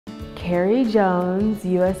Kehri Jones,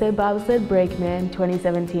 USA Bobsled Brakeman,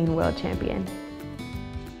 2017 World Champion.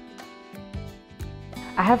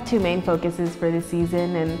 I have two main focuses for this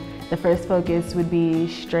season, and the first focus would be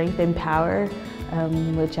strength and power,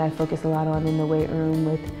 which I focus a lot on in the weight room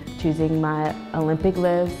with choosing my Olympic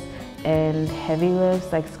lifts and heavy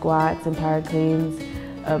lifts like squats and power cleans,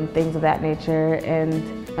 things of that nature.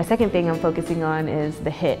 And my second thing I'm focusing on is the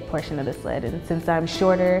hit portion of the sled. And since I'm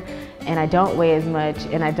shorter and I don't weigh as much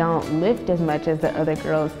and I don't lift as much as the other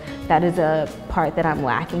girls, that is a part that I'm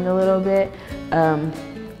lacking a little bit.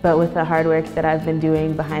 But with the hard work that I've been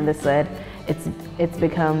doing behind the sled, it's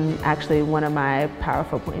become actually one of my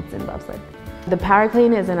powerful points in bobsled. The power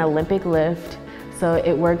clean is an Olympic lift, so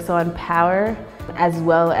it works on power as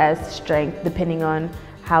well as strength depending on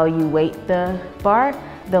how you weight the bar.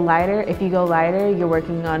 The lighter, if you go lighter, you're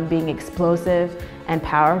working on being explosive and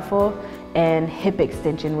powerful, and hip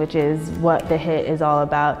extension, which is what the hit is all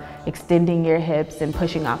about, extending your hips and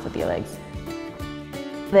pushing off with your legs.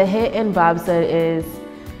 The hit in bobsled is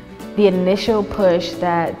the initial push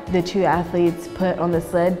that the two athletes put on the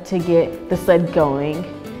sled to get the sled going.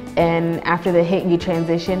 And after the hit, you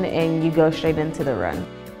transition and you go straight into the run.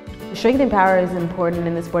 Strength and power is important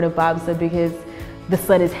in the sport of bobsled because the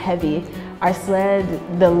sled is heavy. Our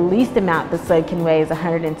sled, the least amount the sled can weigh is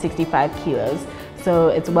 165 kilos. So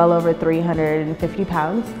it's well over 350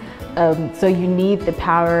 pounds. So you need the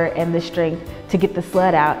power and the strength to get the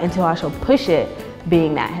sled out and to also push it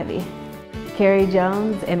being that heavy. Kehri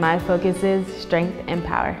Jones, and my focus is strength and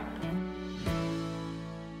power.